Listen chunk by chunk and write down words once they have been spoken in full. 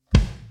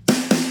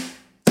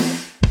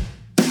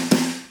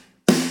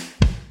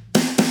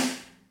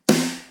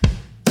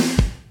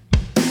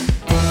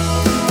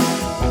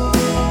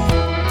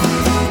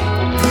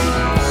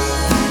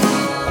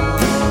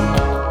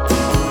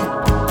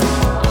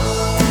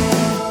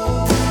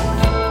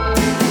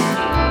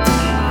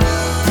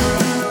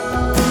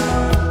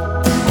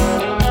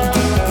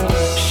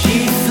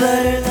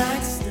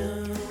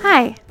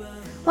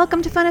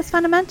Welcome to Fun is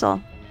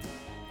Fundamental.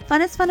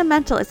 Fun is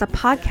Fundamental is a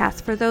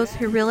podcast for those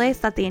who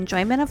realize that the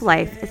enjoyment of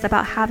life is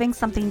about having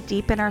something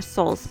deep in our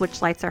souls which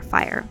lights our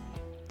fire.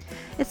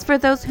 It's for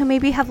those who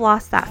maybe have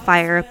lost that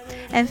fire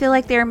and feel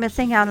like they are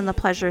missing out on the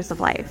pleasures of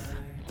life.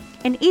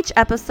 In each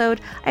episode,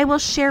 I will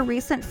share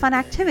recent fun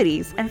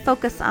activities and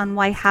focus on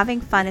why having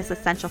fun is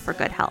essential for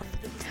good health.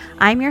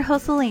 I'm your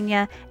host,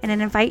 Alenia, and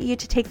I invite you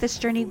to take this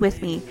journey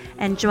with me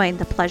and join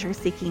the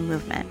pleasure-seeking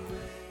movement.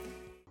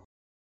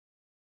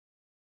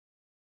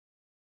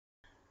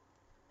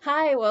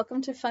 Hi,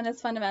 welcome to Fun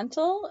is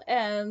Fundamental,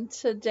 and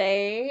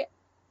today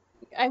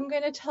I'm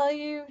going to tell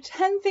you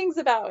 10 things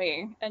about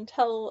me and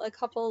tell a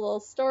couple little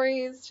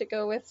stories to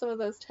go with some of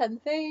those 10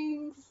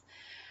 things,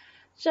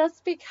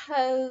 just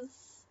because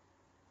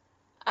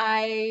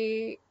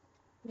I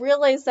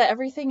realize that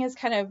everything is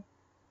kind of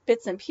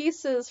bits and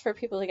pieces for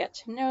people to get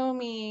to know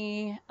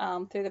me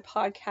through the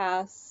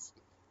podcast.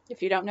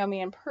 If you don't know me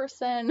in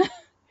person,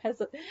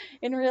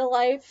 in real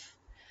life.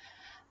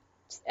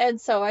 And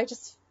so I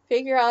just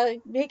figure out,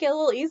 make it a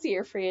little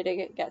easier for you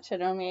to get to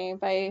know me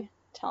by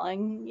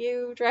telling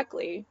you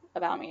directly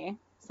about me.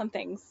 Some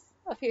things,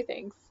 a few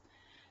things,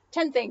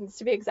 10 things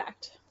to be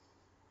exact.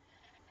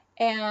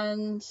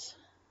 And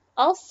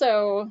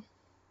also,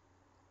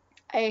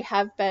 I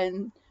have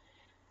been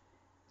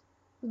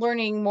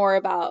learning more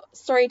about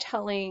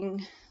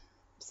storytelling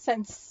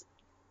since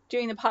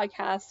doing the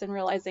podcast and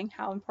realizing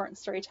how important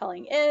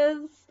storytelling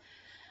is.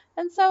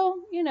 And so,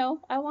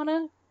 I want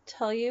to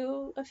tell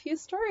you a few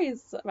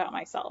stories about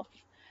myself,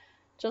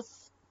 just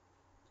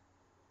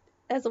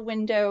as a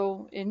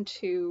window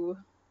into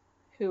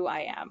who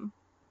I am.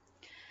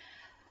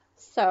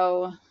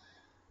 So,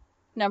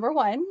 number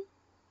one,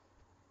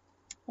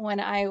 when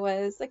I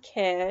was a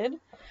kid,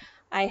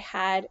 I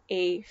had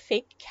a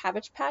fake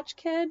Cabbage Patch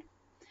Kid.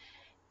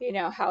 You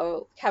know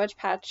how Cabbage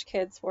Patch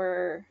Kids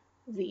were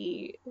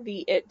the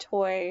it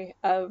toy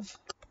of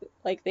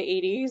like the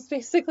 80s,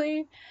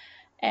 basically.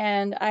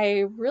 And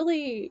I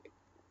really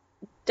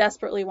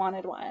desperately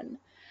wanted one,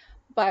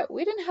 but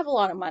we didn't have a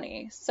lot of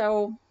money.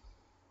 So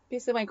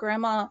basically my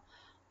grandma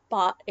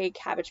bought a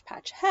Cabbage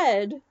Patch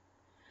head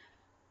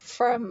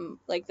from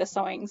like the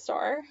sewing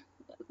store,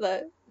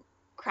 the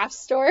craft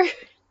store.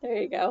 There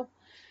you go.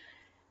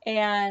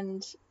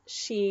 And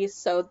she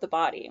sewed the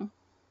body.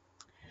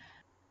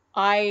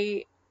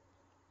 I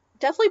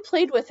definitely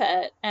played with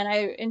it and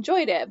I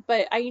enjoyed it,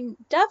 but I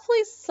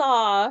definitely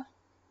saw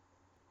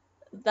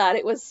that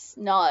it was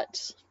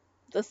not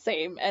the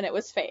same and it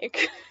was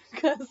fake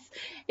because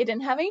it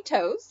didn't have any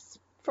toes,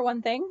 for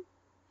one thing.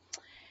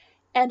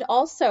 And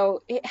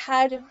also it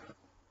had,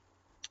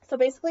 so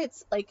basically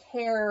it's like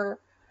hair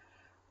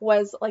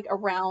was like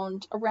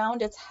around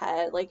its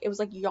head, like it was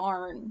like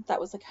yarn that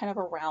was like kind of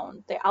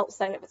around the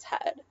outside of its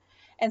head.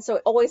 And so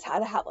it always had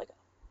to have like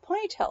a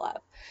ponytail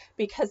up,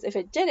 because if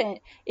it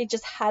didn't, it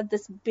just had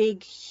this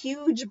big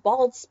huge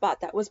bald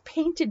spot that was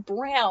painted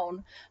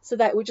brown so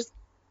that it would just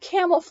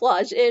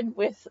camouflage in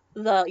with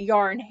the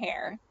yarn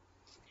hair.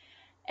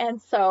 And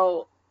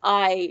so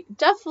I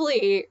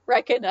definitely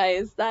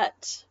recognized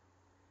that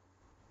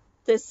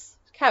this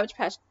Cabbage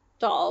Patch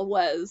doll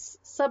was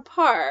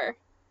subpar,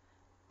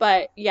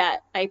 but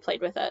yet I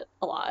played with it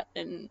a lot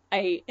and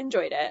I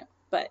enjoyed it.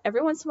 But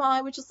every once in a while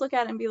I would just look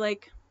at it and be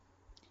like,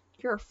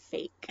 you're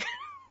fake.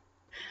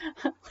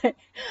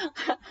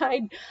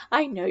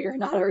 I know you're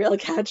not a real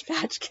Cabbage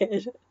Patch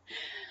Kid.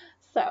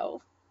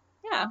 So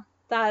yeah,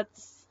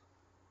 that's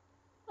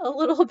a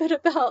little bit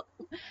about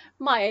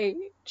my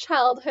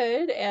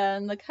childhood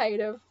and the kind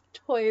of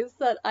toys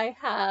that I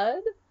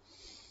had.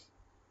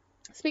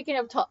 Speaking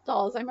of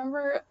dolls, I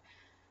remember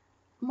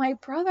my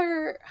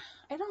brother,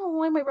 I don't know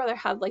why my brother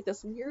had like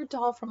this weird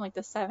doll from like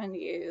the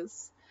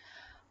 70s,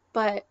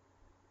 but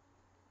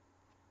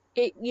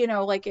it,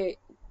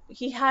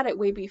 he had it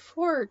way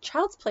before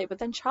Child's Play, but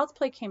then Child's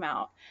Play came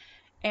out,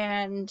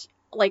 and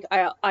like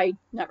I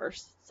never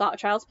saw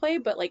Child's Play,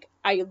 but like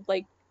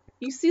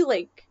you see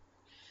like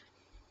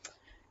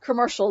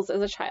commercials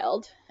as a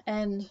child,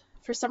 and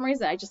for some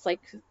reason I just like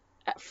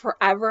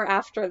forever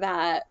after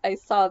that I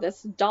saw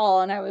this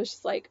doll and I was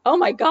just like, oh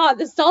my god,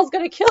 this doll's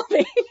gonna kill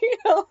me.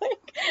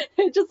 Like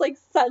it just like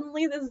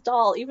suddenly this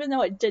doll, even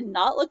though it did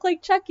not look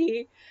like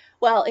Chucky,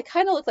 well, it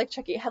kind of looked like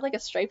Chucky. It had like a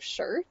striped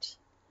shirt,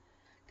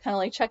 kind of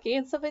like Chucky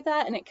and stuff like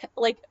that, and it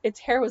like its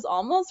hair was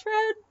almost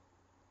red.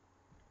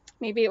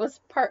 Maybe it was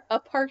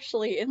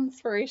partially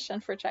inspiration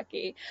for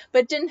Chucky,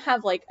 but didn't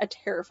have like a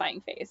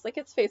terrifying face. Like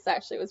its face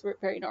actually was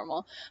very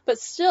normal, but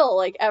still,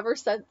 like ever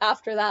since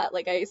after that,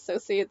 like I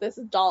associate this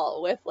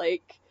doll with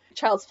like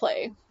Child's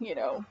Play,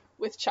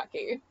 with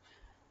Chucky,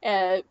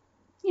 and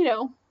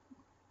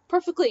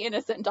perfectly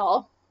innocent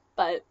doll,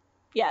 but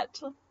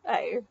yet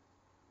I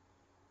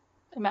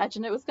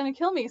imagined it was going to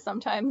kill me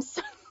sometimes.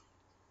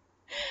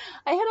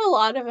 I had a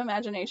lot of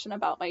imagination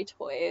about my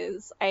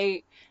toys.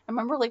 I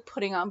remember like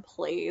putting on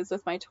plays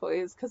with my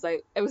toys because I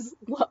was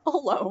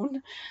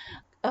alone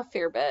a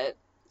fair bit.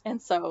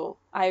 And so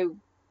I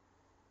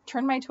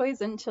turned my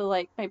toys into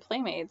like my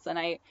playmates, and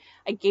I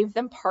gave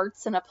them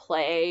parts in a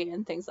play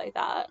and things like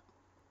that.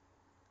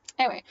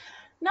 Anyway,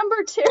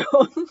 number two.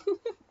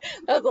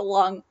 That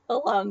was a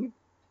long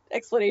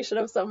explanation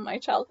of some of my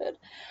childhood.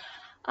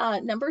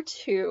 Number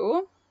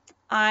two,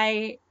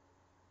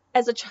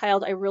 as a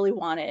child, I really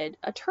wanted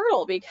a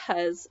turtle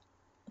because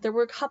there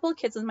were a couple of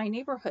kids in my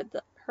neighborhood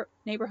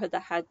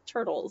that had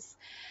turtles,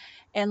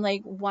 and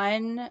like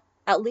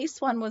at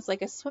least one was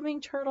like a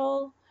swimming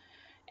turtle,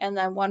 and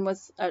then one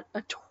was a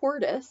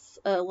tortoise,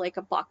 like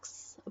a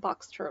box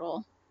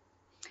turtle,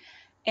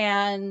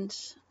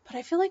 but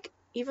I feel like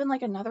even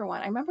like another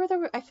one.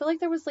 I feel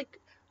like there was like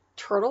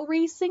turtle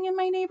racing in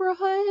my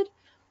neighborhood.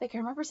 Like I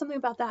remember something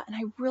about that, and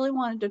I really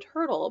wanted a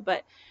turtle,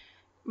 but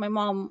my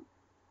mom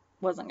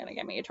wasn't gonna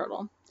get me a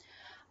turtle.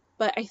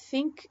 But I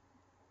think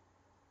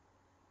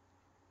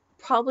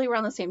probably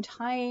around the same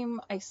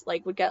time I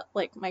like would get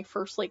like my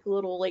first like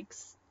little like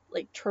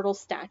turtle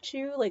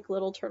statue, like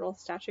little turtle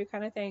statue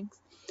kind of things.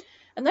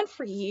 And then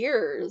for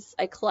years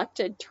I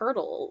collected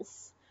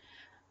turtles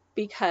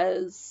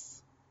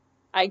because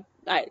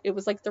it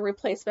was like the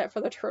replacement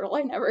for the turtle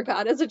I never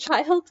got as a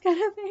child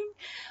kind of thing.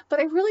 But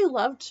I really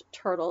loved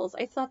turtles.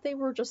 I thought they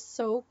were just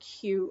so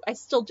cute. I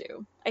still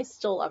do. I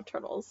still love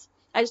turtles.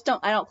 I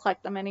don't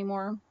collect them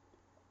anymore.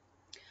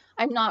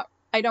 I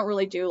don't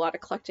really do a lot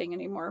of collecting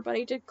anymore, but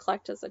I did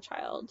collect as a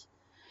child.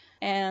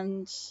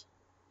 And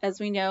as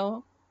we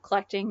know,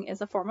 collecting is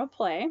a form of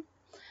play.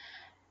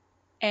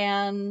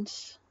 And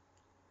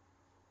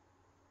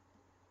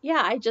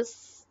yeah,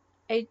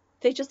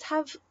 they just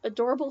have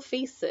adorable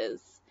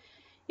faces.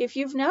 If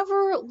you've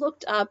never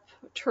looked up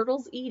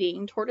tortoises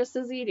eating,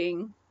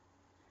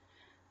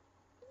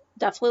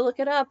 definitely look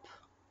it up.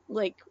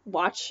 Like,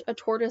 watch a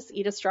tortoise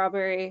eat a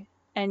strawberry,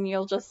 and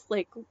you'll just,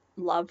 like,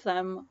 love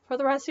them for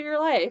the rest of your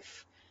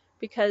life.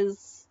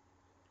 Because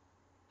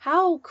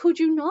how could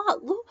you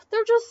not? Look,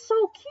 they're just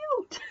so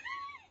cute.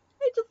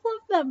 I just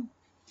love them.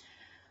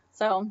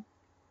 So,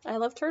 I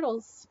love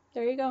turtles.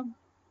 There you go.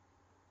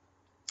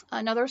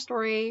 Another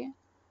story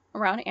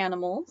around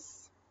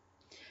animals.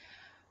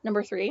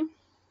 Number 3.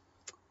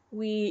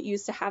 We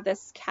used to have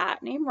this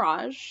cat named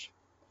Raj,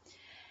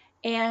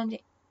 and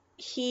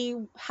he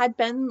had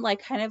been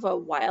like kind of a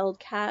wild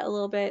cat a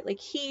little bit. Like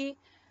he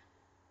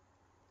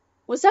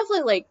was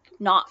definitely like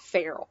not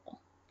feral.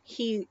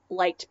 He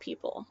liked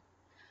people,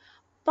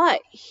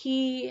 but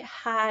he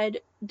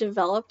had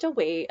developed a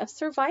way of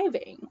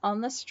surviving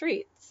on the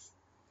streets.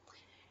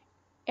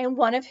 And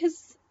one of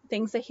his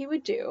things that he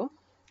would do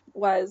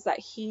was that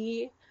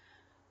he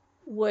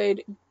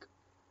would,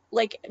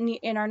 like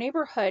in our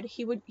neighborhood,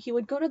 he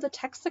would go to the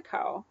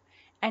Texaco,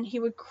 and he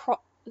would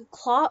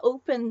claw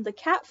open the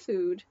cat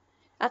food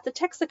at the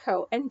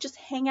Texaco and just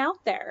hang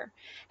out there.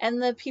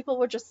 And the people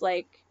were just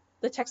like,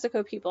 the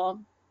Texaco people,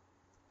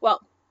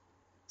 well,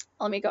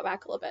 let me go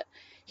back a little bit.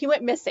 He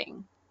went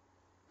missing,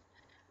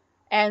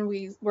 and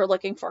we were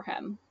looking for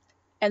him.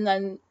 And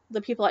then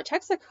the people at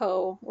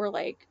Texaco were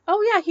like,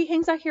 oh yeah, he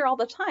hangs out here all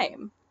the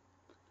time.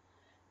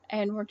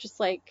 And we're just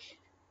like,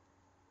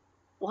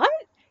 what?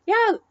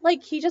 Yeah,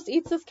 like he just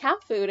eats this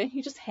cat food and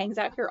he just hangs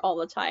out here all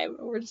the time.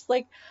 And we're just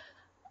like,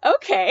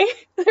 okay.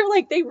 They're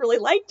like, they really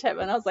liked him.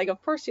 And I was like,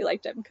 of course you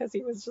liked him, because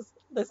he was just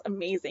this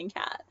amazing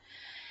cat.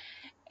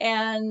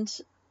 And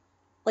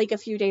like a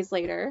few days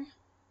later,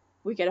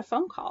 we get a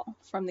phone call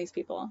from these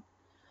people.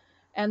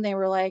 And they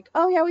were like,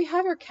 oh yeah, we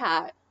have your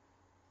cat.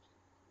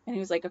 And he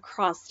was like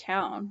across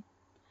town.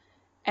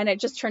 And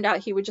it just turned out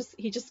he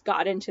just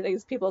got into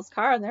these people's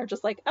car, and they're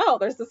just like, oh,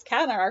 there's this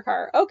cat in our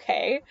car.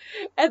 Okay.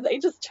 And they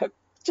just took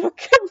him,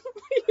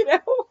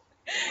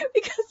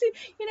 because,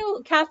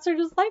 cats are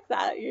just like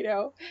that,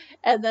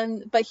 And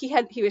then, but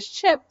he was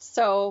chipped.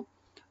 So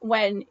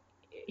when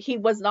he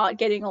was not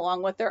getting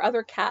along with their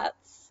other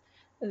cats,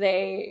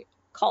 they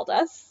called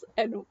us.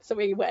 And so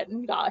we went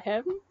and got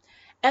him.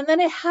 And then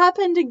it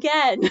happened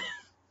again.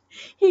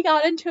 He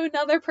got into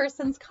another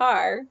person's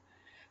car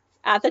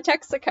at the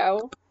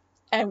Texaco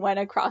and went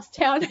across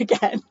town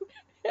again.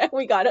 And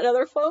we got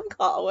another phone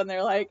call when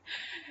they're like,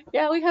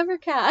 yeah, we have your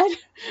cat.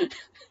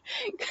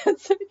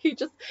 Because he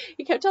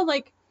kept on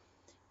like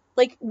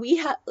we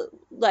had,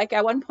 like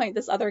at one point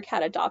this other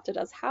cat adopted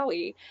us,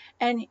 Howie,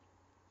 and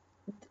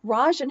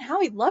Raj and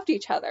Howie loved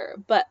each other,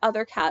 but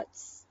other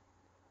cats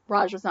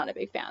Raj was not a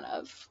big fan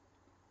of.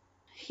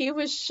 He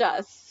was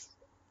just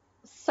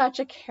such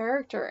a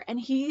character, and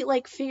he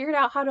like figured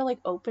out how to like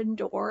open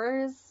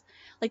doors.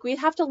 Like we'd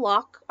have to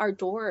lock our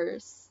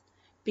doors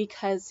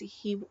because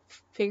he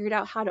figured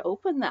out how to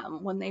open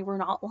them when they were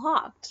not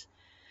locked.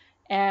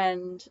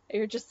 And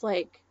you're just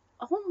like,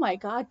 oh my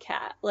God,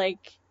 cat,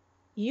 like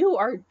you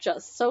are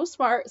just so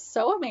smart,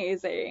 so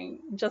amazing.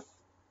 Just,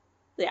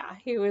 yeah,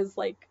 he was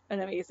like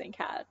an amazing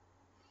cat.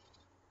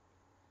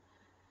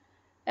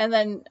 And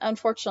then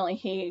unfortunately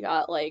he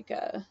got like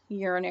a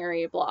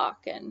urinary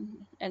block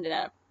and ended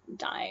up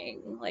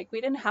dying. Like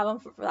we didn't have him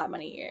for that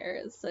many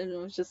years, and it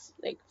was just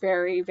like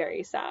very,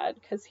 very sad,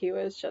 because he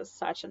was just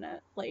such an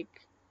like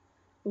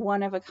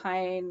one of a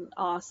kind,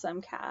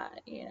 awesome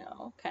cat,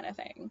 kind of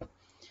thing.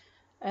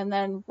 And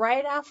then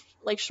right after,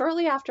 like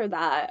shortly after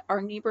that,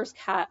 our neighbor's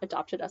cat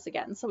adopted us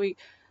again. So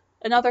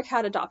another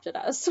cat adopted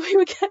us. So we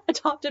would get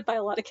adopted by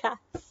a lot of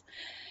cats.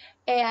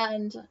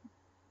 And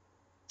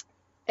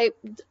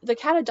the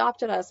cat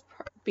adopted us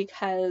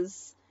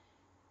because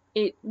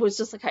it was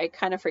just like I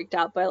kind of freaked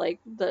out by like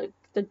the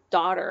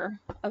daughter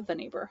of the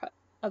neighbor,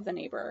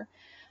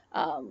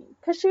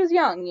 because she was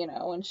young,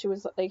 and she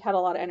was like had a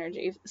lot of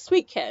energy,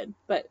 sweet kid,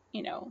 but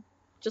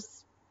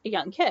just a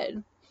young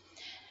kid.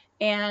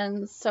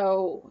 And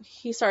so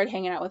he started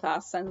hanging out with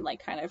us and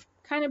like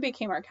kind of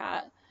became our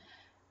cat.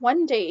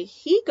 One day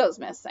he goes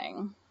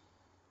missing,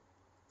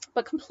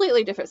 but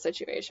completely different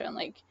situation.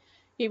 Like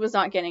he was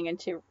not getting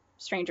into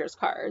strangers'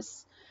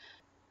 cars,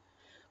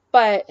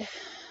 but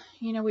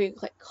we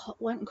like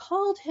went and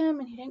called him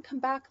and he didn't come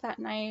back that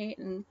night.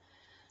 And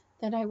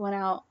then I went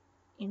out,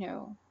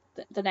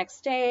 the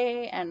next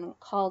day and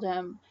called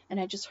him, and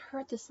I just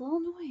heard this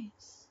little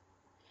noise.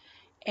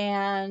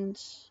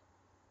 And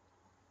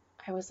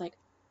I was like,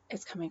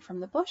 it's coming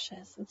from the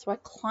bushes. And so I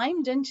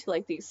climbed into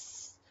like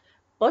these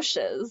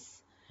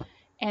bushes,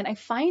 and I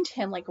find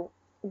him like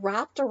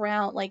wrapped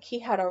around, like he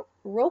had a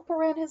rope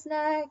around his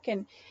neck,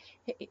 and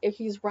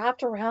he's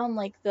wrapped around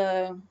like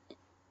the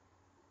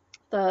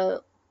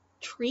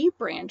tree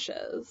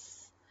branches.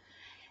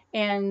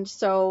 And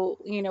so,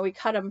 we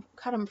cut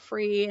him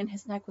free, and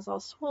his neck was all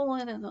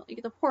swollen, and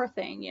the poor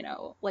thing,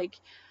 like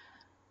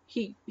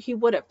he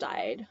would have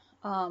died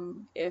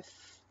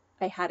if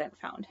I hadn't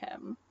found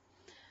him.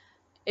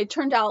 It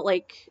turned out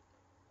like,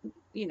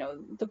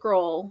 the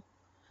girl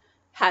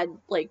had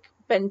like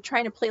been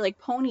trying to play like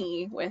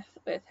pony with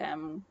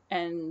him,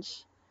 and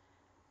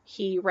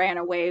he ran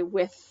away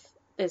with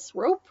this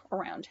rope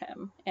around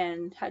him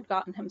and had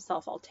gotten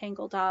himself all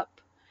tangled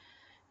up.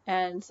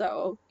 And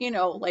so,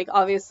 like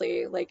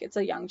obviously like it's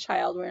a young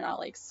child, we're not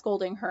like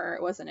scolding her,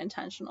 it wasn't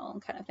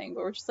intentional kind of thing,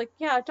 but we're just like,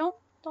 yeah, don't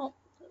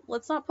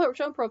let's not put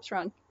jump ropes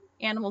around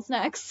animals'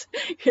 necks,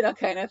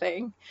 kind of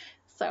thing.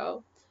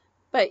 So,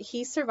 but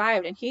he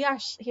survived, and he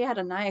had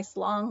a nice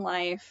long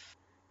life.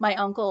 My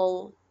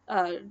uncle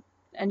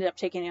ended up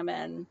taking him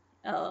in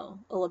a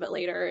little bit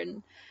later,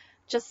 and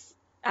just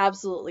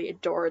absolutely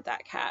adored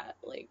that cat.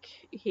 Like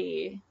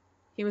he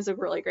was a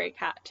really great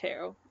cat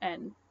too,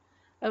 and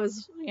it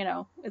was,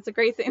 it's a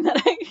great thing that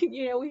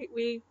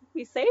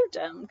we saved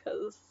him,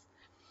 because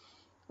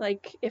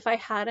like if I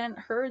hadn't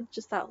heard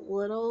just that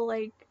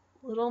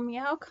little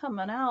meow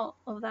coming out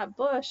of that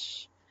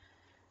bush,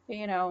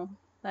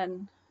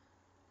 then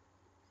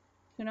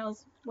who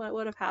knows what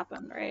would have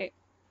happened, right?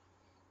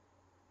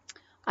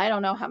 I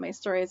don't know how many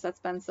stories that's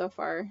been so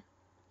far.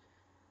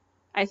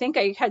 I think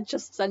I had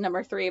just said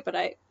number 3, but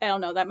I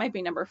don't know, that might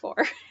be number 4.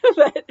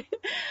 But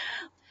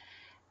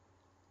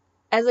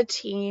as a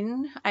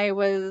teen, I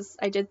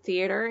did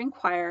theater and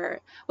choir,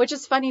 which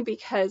is funny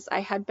because I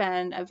had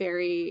been a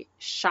very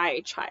shy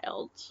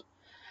child.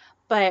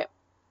 But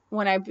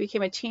when I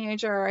became a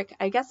teenager,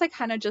 I guess I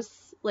kind of just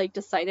like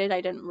decided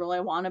I didn't really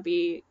want to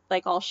be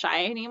like all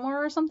shy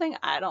anymore or something.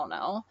 I don't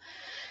know.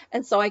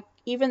 And so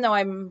even though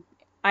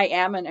I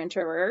am an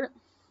introvert,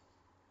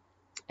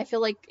 I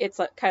feel like it's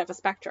a kind of a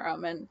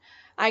spectrum, and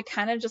I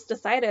kind of just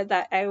decided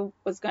that I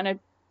was going to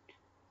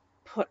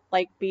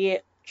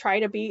try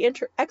to be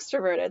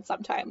extroverted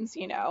sometimes,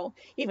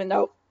 even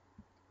though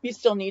you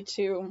still need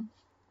to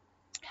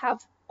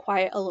have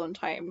quiet alone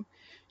time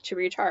to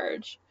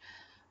recharge.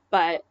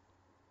 But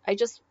I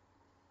just,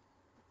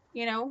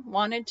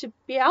 wanted to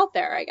be out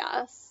there, I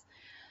guess.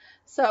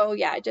 So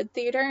yeah, I did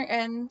theater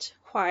and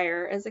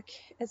choir as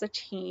a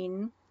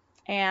teen,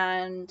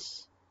 and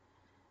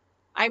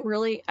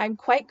I'm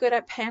quite good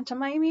at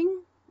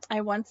pantomiming.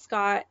 I once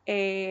got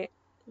the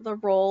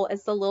role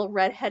as the little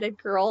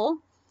redheaded girl,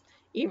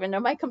 even though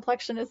my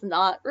complexion is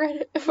not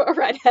a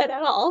redhead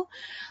at all.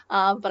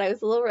 But I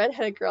was a little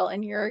redheaded girl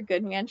in You're a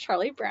Good Man,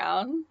 Charlie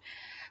Brown,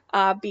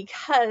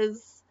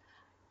 because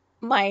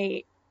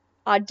my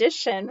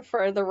audition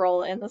for the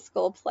role in the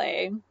school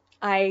play,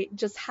 I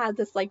just had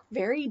this like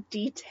very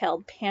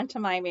detailed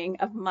pantomiming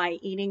of my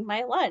eating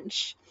my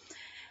lunch.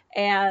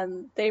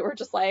 And they were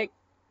just like,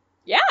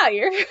 yeah,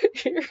 you're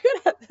good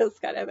at this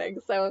kind of thing.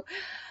 So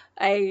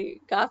I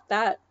got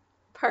that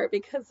part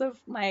because of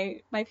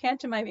my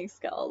pantomiming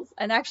skills.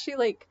 And actually,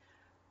 like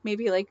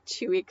maybe like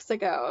 2 weeks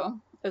ago,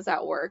 I was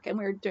at work and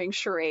we were doing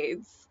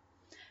charades,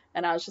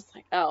 and I was just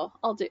like, oh,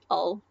 I'll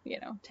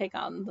take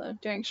on the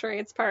doing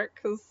charades part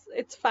because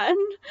it's fun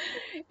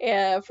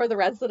for the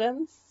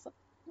residents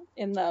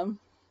in the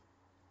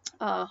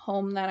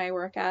home that I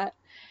work at.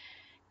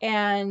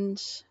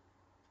 And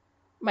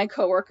my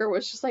coworker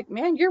was just like,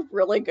 man, you're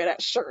really good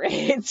at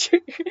charades.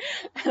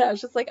 And I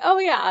was just like, oh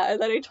yeah.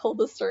 And then I told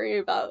the story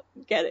about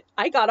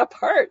I got a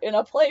part in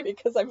a play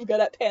because I'm good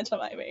at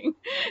pantomiming.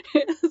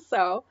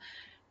 So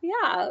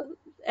yeah.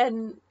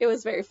 And it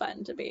was very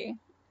fun to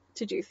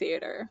do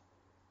theater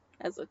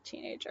as a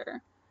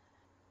teenager.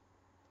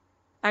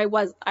 I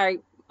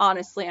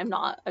honestly am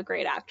not a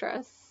great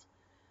actress,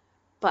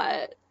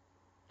 but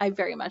I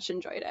very much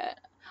enjoyed it.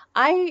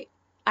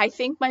 I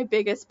think my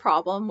biggest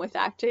problem with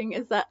acting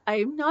is that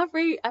I'm not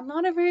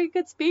a very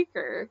good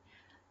speaker.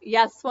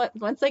 Yes,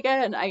 once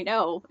again, I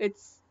know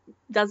it's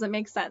doesn't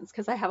make sense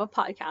because I have a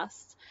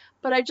podcast.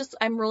 But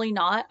I'm really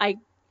not.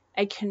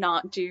 I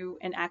cannot do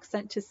an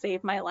accent to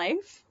save my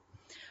life,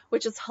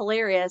 which is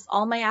hilarious.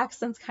 All my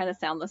accents kind of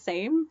sound the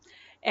same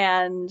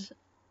and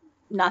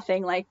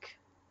nothing like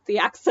the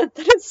accent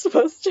that it's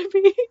supposed to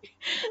be.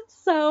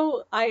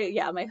 So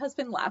my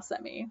husband laughs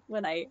at me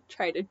when I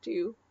try to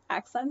do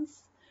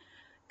accents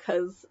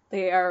because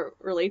they are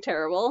really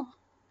terrible.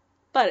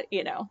 But,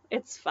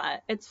 it's fun.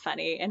 It's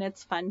funny and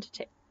it's fun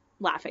to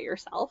laugh at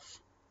yourself.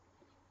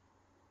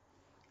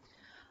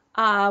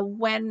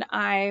 When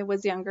I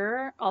was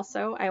younger,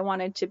 also, I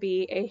wanted to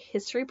be a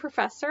history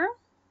professor.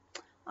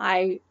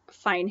 I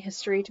find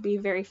history to be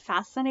very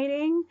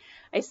fascinating.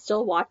 I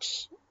still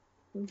watch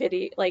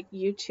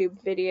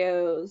YouTube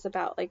videos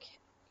about like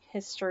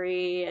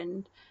history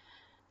and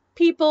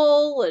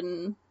people,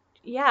 and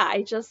yeah,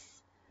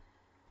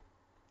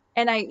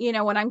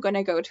 when I'm going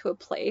to go to a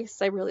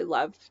place, I really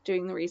love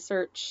doing the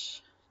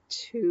research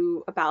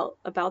about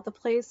the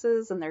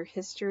places and their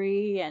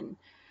history and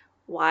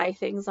why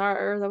things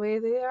are the way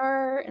they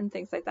are and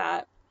things like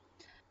that.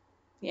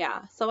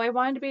 Yeah, so I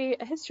wanted to be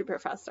a history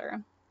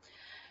professor.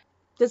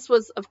 This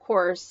was, of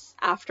course,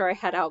 after I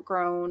had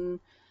outgrown,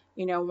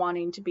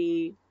 wanting to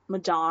be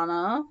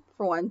Madonna,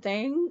 for one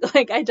thing.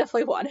 Like, I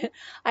definitely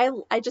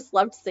I just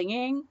loved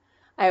singing.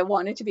 I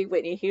wanted to be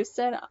Whitney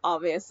Houston.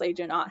 Obviously, I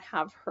do not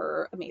have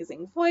her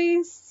amazing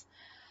voice,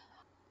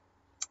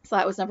 so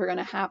that was never going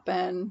to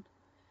happen.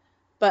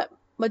 But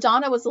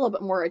Madonna was a little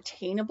bit more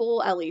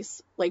attainable, at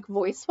least, like,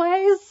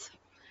 voice-wise.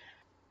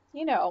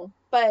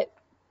 But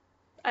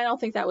I don't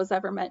think that was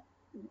ever meant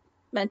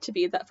to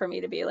be that for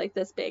me to be like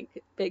this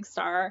big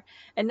star.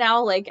 And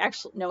now, like,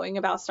 actually knowing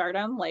about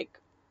stardom, like,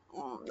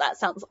 that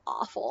sounds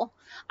awful.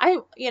 I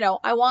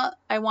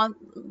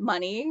want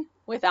money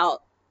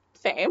without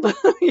fame.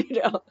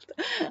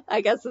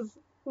 I guess is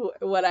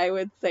what I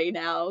would say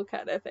now,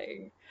 kind of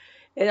thing.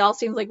 It all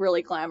seems like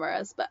really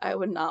glamorous, but I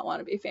would not want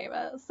to be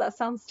famous. That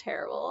sounds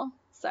terrible.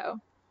 So,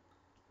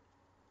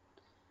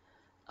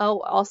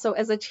 also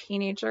as a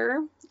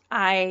teenager,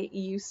 I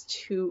used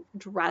to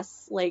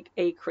dress like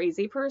a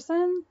crazy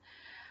person.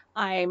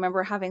 I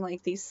remember having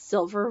like these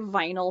silver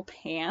vinyl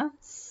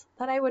pants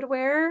that I would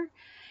wear.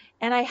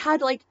 And I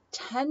had like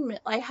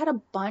I had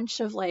a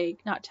bunch of, like,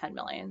 not 10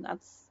 million,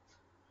 that's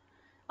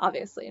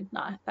obviously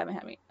not that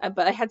many,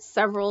 but I had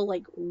several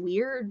like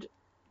weird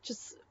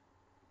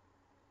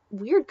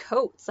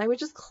coats. I would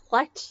just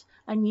collect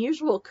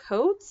unusual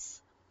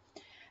coats.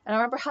 And I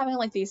remember having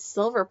like these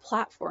silver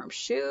platform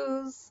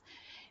shoes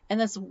and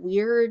this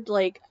weird,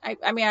 like,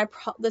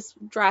 this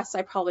dress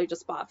I probably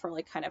just bought for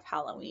like kind of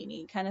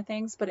Halloween-y kind of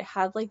things, but it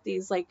had like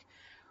these like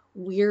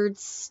weird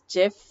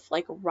stiff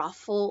like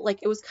ruffle, like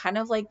it was kind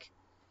of like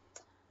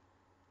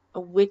a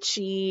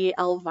witchy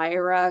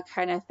Elvira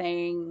kind of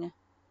thing.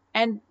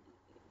 And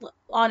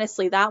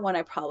honestly, that one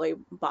I probably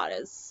bought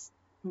as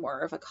more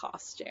of a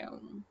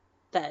costume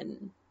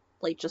than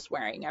like just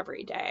wearing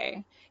every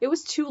day. It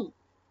was too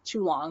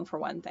long for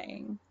one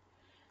thing.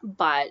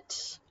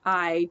 But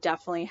I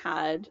definitely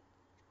had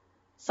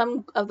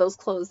some of those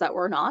clothes that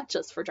were not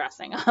just for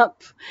dressing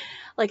up.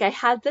 Like, I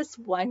had this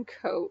one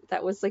coat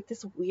that was like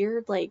this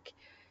weird, like,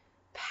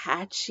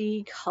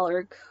 patchy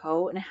colored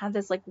coat, and it had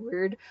this like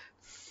weird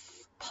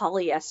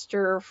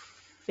polyester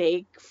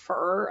fake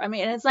fur. I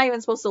mean, and it's not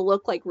even supposed to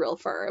look like real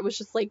fur. It was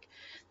just like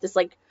this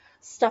like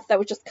stuff that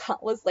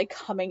was like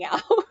coming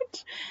out.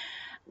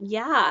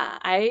 Yeah,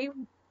 I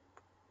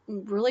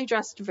really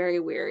dressed very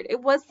weird.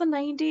 It was the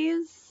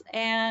 90s,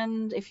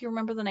 and if you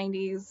remember the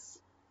 90s,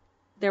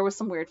 there was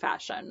some weird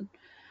fashion.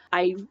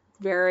 I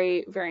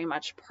very, very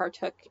much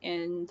partook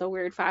in the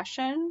weird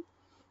fashion.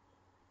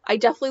 I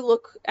definitely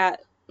look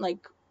at,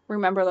 like,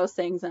 remember those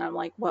things and I'm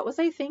like, what was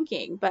I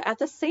thinking? But at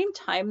the same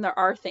time, there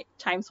are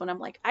times when I'm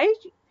like, I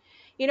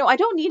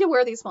don't need to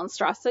wear these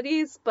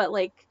monstrosities, but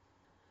like,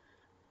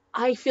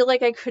 I feel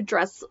like I could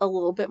dress a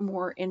little bit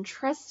more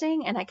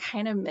interesting, and I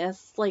kind of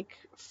miss like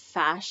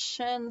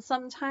fashion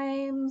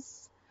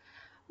sometimes.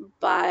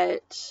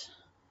 But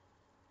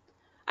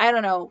I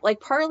don't know,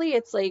 like, partly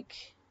it's like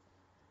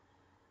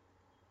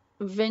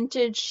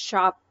thrift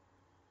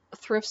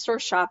store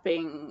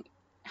shopping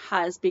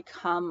has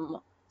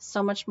become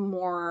so much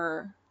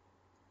more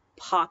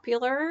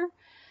popular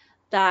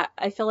that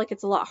I feel like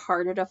it's a lot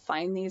harder to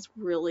find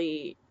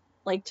really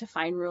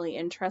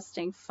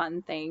interesting,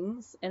 fun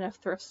things in a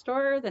thrift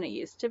store than it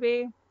used to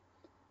be. And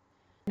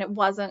it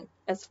wasn't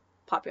as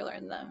popular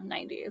in the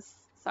 90s.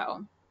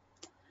 So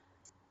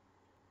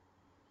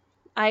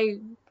I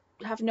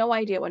have no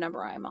idea what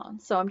number I'm on.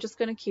 So I'm just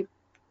going to keep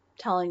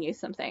telling you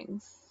some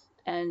things.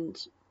 And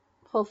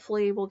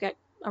hopefully we'll get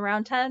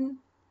around 10,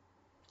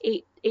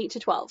 8 to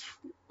 12.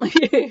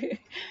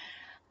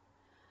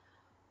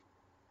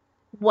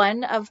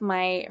 One of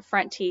my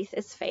front teeth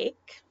is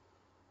fake.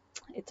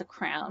 It's a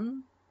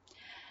crown.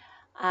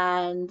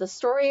 And the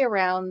story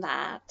around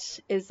that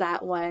is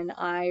that when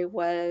I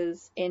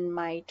was in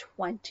my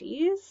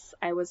 20s,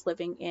 I was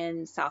living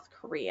in South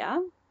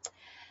Korea,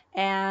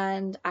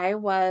 and I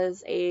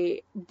was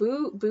a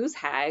booze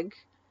hag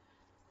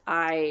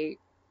I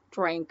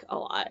drank a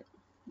lot.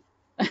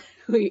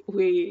 we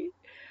we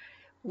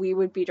we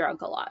would be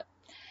drunk a lot.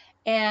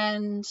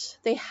 And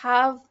they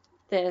have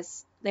the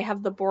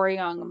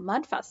Boryong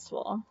Mud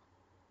Festival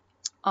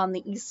on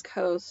the east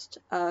coast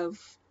of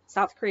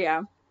South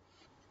Korea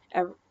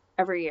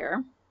every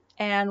year.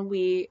 And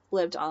we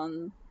lived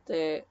on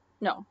the,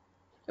 no,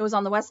 it was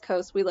on the west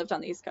coast. We lived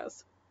on the east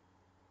coast.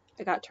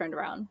 I got turned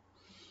around.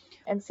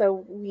 And so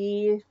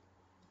we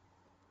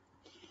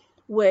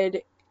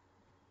would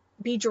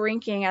be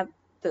drinking at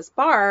this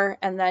bar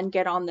and then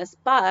get on this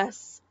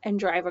bus and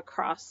drive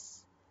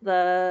across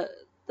the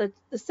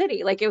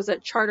city. Like, it was a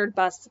chartered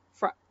bus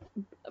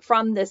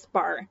from this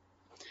bar.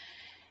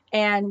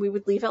 And we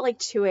would leave at like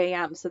 2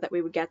 a.m. so that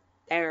we would get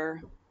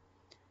there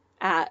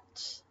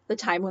at the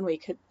time when we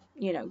could,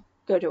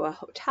 go to a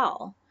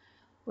hotel.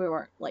 We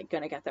weren't like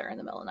going to get there in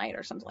the middle of the night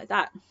or something like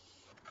that.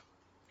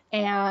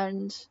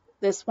 And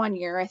this one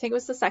year, I think it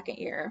was the second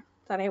year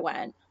that I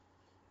went,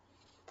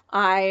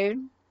 I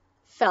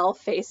fell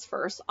face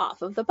first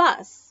off of the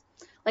bus.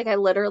 Like, I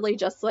literally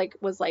just like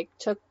was like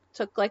took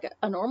like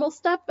a normal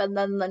step, and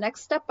then the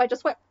next step I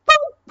just went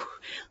boom,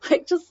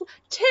 like just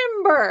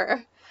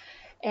timber,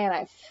 and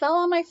I fell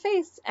on my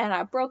face and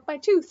I broke my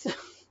tooth.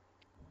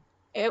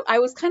 I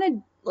was kind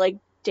of like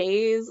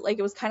dazed, like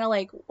it was kind of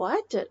like,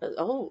 what?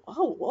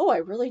 Whoa, I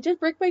really did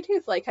break my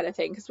tooth, like, kind of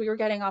thing, because we were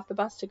getting off the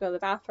bus to go to the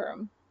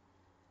bathroom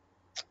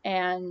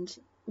and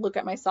look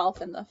at myself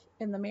in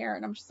the mirror,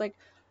 and I'm just like,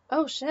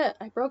 oh shit,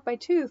 I broke my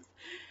tooth,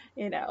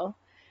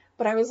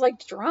 But I was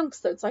like drunk,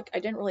 so it's like I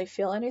didn't really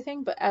feel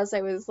anything. But as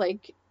I was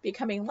like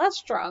becoming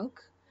less drunk,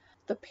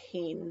 the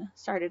pain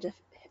started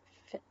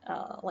to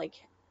like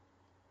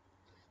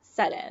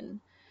set in,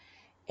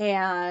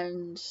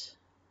 and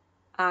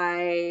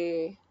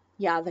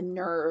the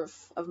nerve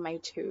of my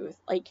tooth,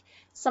 like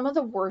some of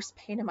the worst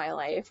pain in my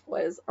life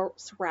was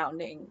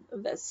surrounding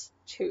this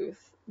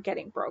tooth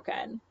getting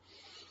broken.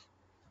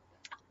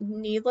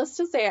 Needless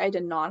to say, I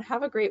did not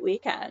have a great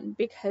weekend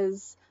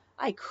because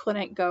I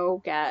couldn't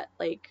go get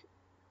like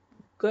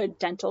good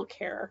dental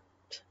care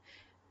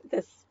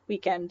this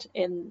weekend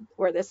in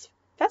where this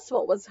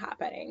festival was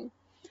happening.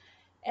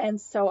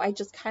 And so I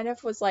just kind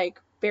of was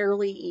like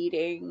barely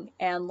eating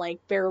and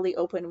like barely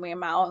opening my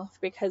mouth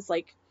because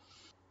like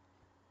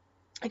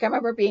I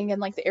remember being in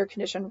like the air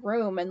conditioned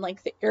room, and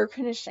like the air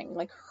conditioning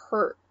like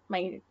hurt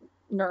my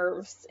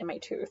nerves in my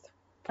tooth.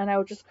 And I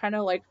would just kind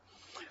of like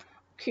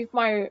keep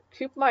my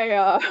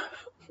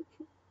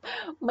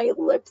my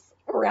lips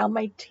around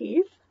my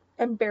teeth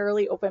and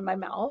barely open my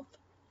mouth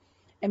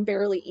and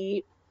barely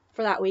eat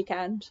for that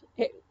weekend.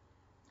 It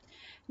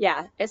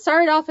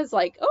started off as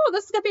like, oh,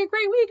 this is gonna be a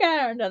great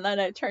weekend, and then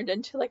it turned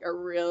into like a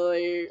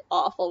really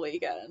awful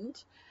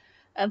weekend.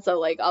 And so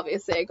like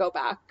obviously I go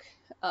back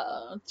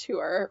to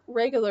our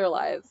regular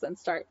lives and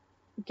start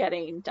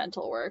getting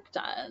dental work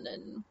done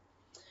and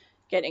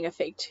getting a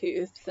fake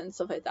tooth and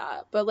stuff like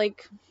that. But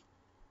like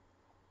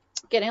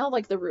getting all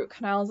like the root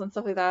canals and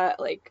stuff like that,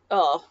 like,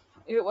 oh,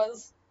 it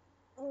was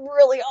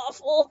really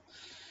awful.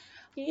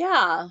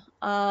 Yeah.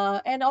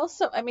 And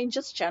also, I mean,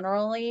 just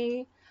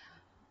generally,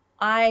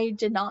 I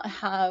did not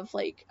have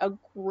like a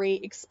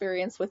great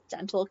experience with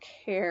dental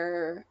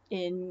care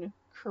in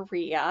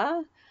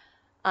Korea.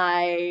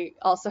 I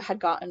also had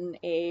gotten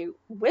a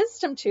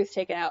wisdom tooth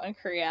taken out in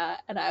Korea,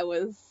 and I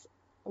was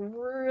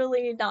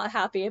really not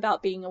happy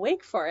about being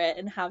awake for it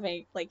and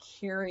having like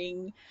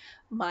hearing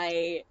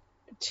my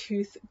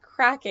tooth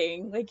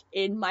cracking like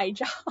in my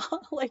jaw,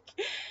 like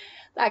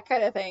that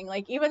kind of thing.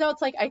 Like, even though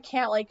it's like I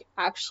can't like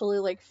actually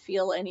like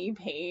feel any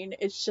pain,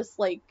 it's just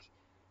like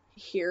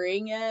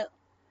hearing it.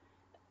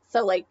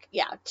 So like,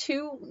 yeah,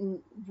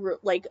 two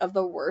like of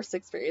the worst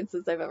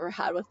experiences I've ever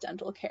had with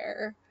dental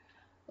care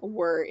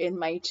were in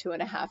my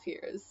 2.5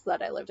 years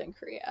that I lived in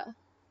Korea.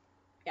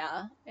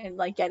 Yeah, and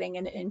like getting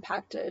it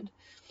impacted,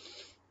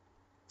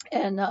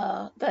 and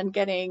then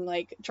getting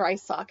like dry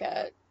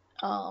socket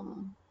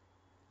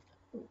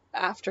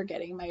after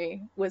getting my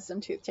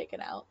wisdom tooth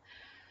taken out.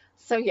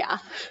 So yeah,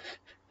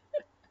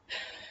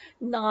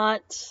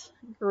 not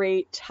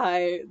great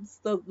times.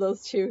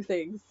 Those two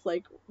things,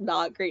 like,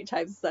 not great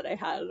times that I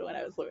had when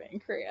I was living in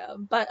Korea.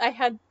 But I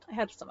had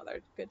some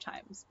other good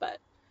times, but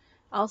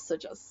I also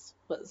just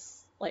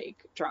was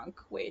like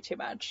drunk way too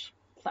much.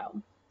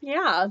 So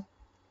yeah,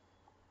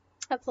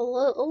 that's a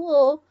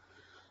little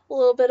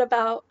bit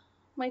about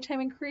my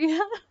time in Korea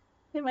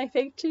and my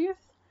fake tooth.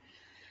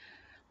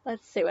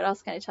 Let's see, what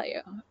else can I tell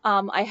you?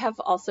 I have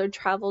also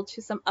traveled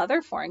to some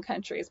other foreign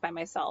countries by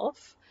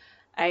myself.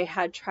 I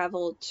had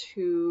traveled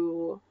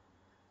to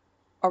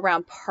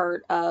around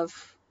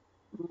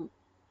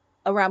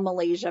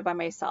Malaysia by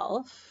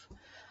myself.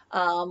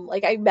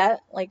 Like, I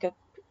met like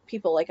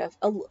people like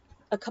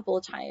a couple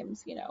of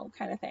times,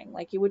 kind of thing.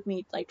 Like, you would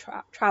meet like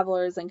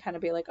travelers and kind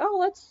of be like, oh,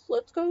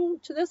 let's go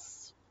to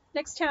this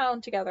next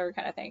town together,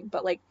 kind of thing.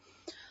 But like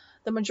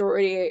the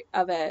majority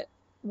of it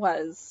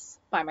was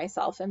by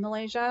myself in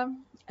Malaysia,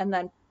 and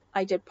then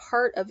I did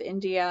part of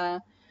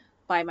India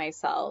by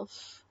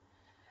myself.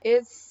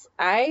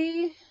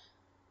 I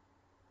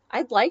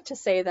I'd like to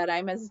say that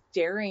I'm as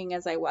daring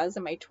as I was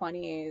in my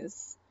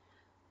 20s,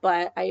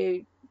 but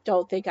I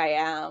don't think I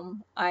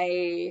am.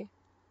 I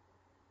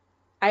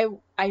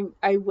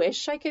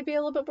wish I could be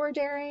a little bit more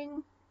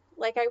daring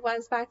like I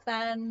was back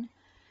then,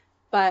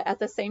 but at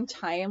the same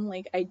time,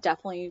 like I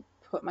definitely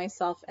put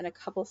myself in a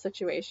couple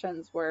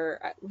situations where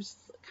I was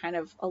kind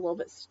of a little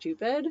bit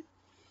stupid.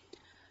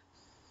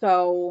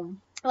 So,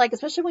 like,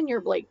 especially when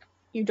you're like,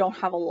 you don't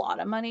have a lot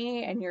of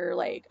money and you're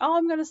like, oh,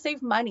 I'm going to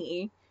save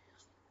money.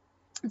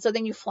 And so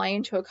then you fly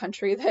into a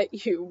country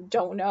that you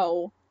don't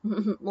know,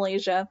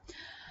 Malaysia,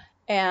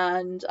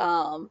 and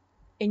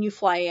you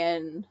fly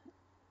in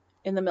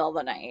the middle of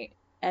the night,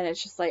 and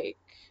it's just like,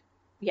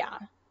 yeah,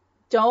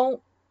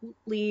 don't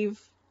leave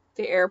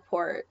the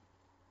airport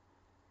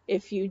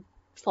if you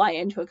fly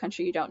into a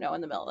country you don't know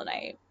in the middle of the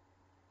night.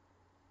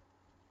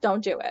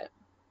 Don't do it.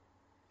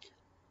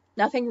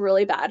 Nothing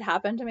really bad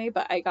happened to me,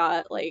 but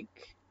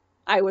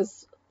I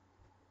was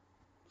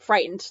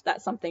frightened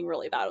that something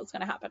really bad was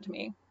going to happen to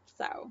me.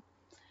 So,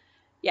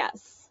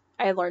 yes,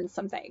 I learned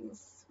some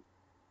things.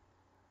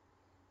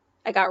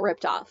 I got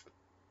ripped off.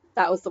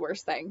 That was the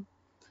worst thing,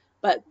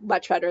 but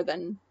much better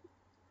than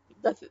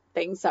the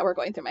things that were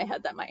going through my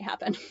head that might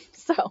happen.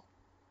 So,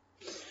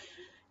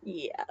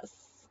 yes.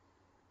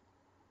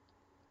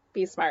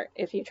 Be smart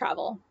if you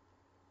travel,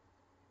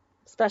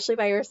 especially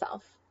by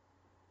yourself.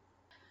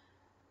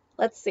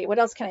 Let's see, what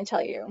else can I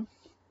tell you?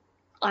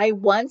 I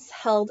once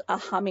held a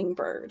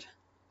hummingbird.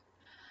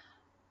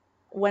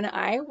 When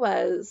I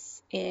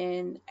was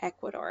in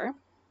Ecuador,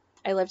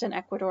 I lived in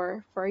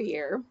Ecuador for a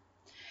year,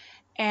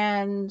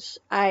 and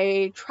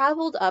I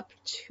traveled up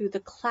to the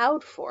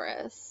cloud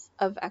forests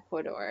of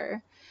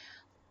Ecuador,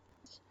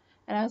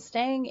 and I was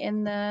staying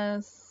in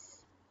this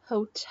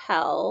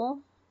hotel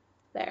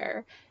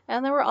there,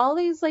 and there were all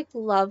these like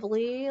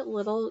lovely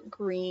little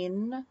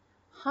green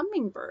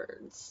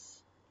hummingbirds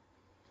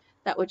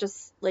that would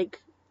just like,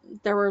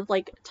 there were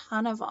like a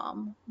ton of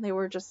them. They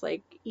were just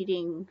like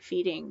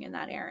feeding in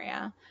that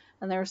area,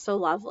 and they were so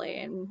lovely,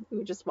 and we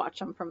would just watch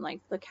them from like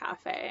the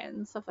cafe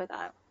and stuff like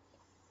that.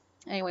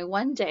 Anyway,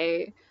 one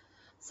day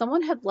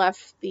someone had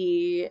left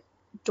the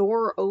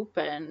door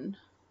open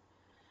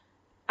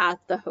at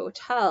the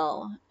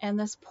hotel, and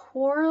this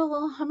poor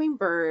little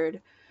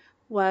hummingbird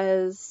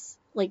was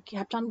like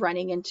kept on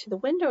running into the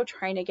window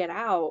trying to get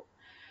out,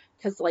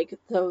 because like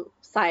the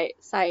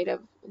side of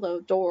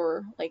the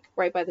door, like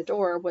right by the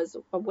door, was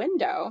a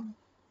window.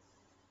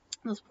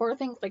 This poor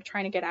thing's like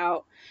trying to get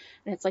out,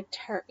 and it's like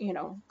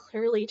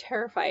clearly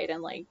terrified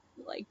and like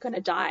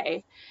gonna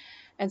die.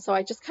 And so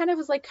I just kind of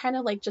was like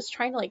just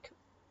trying to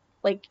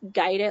like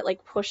guide it,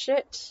 like push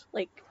it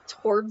like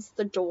towards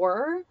the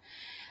door.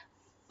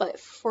 But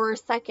for a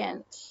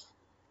second,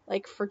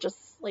 like for just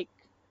like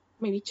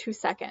maybe 2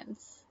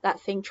 seconds, that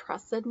thing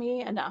trusted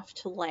me enough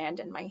to land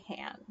in my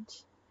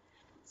hand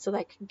so that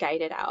I could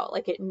guide it out.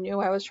 Like it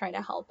knew I was trying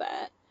to help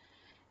it.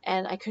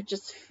 And I could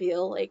just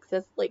feel like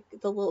this, like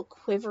the little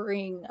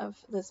quivering of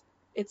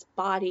its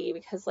body,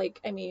 because like,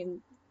 I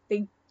mean,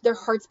 their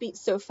hearts beat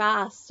so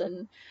fast,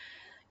 and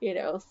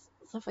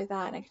stuff like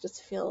that. And I could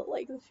just feel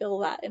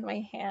that in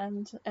my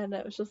hand. And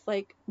it was just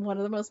like one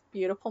of the most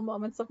beautiful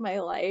moments of my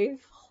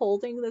life,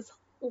 holding this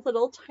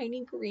little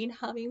tiny green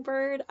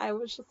hummingbird. I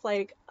was just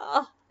like,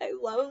 oh, I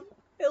love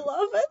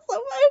it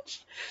so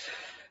much.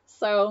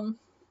 So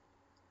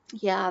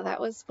yeah,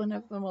 that was one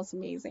of the most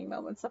amazing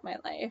moments of my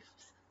life,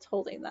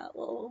 holding that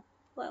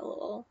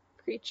little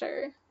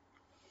creature.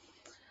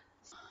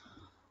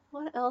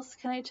 What else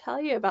can I tell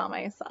you about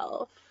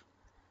myself?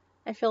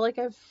 I feel like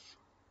I've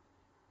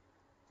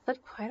said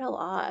quite a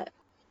lot.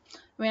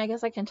 I mean, I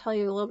guess I can tell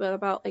you a little bit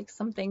about like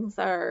some things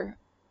that are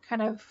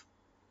kind of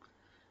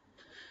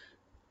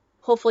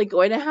hopefully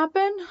going to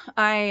happen.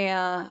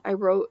 I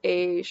wrote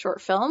a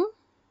short film,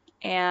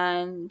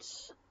 and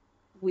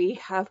we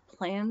have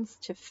plans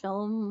to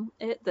film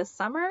it this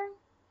summer.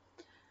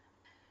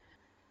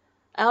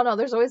 I don't know,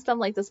 there's always been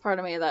like this part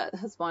of me that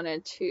has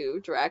wanted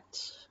to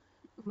direct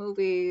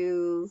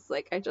movies.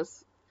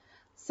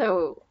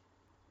 So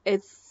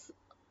it's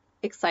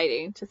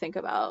exciting to think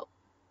about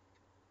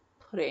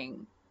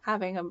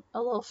having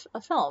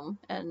a film,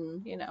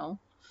 and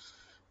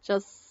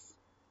just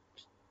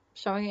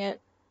showing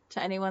it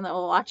to anyone that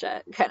will watch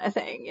it, kind of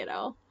thing. I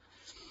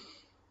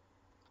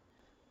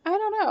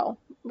don't know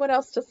what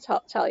else to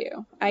tell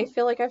you. I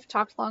feel like I've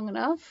talked long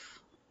enough.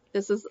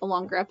 This is a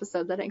longer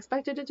episode than I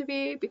expected it to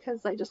be,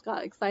 because I just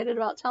got excited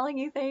about telling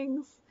you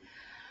things.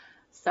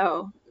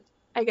 So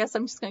I guess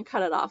I'm just going to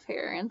cut it off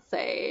here and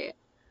say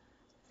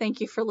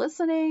thank you for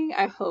listening.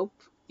 I hope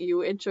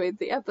you enjoyed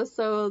the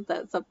episode,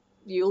 that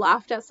you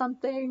laughed at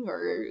something,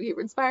 or you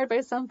were inspired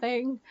by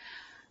something.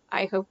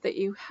 I hope that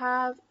you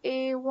have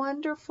a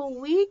wonderful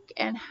week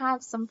and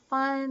have some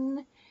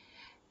fun,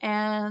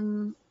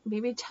 and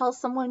maybe tell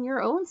someone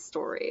your own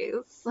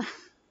stories.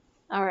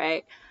 All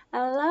right.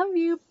 I love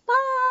you.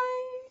 Bye.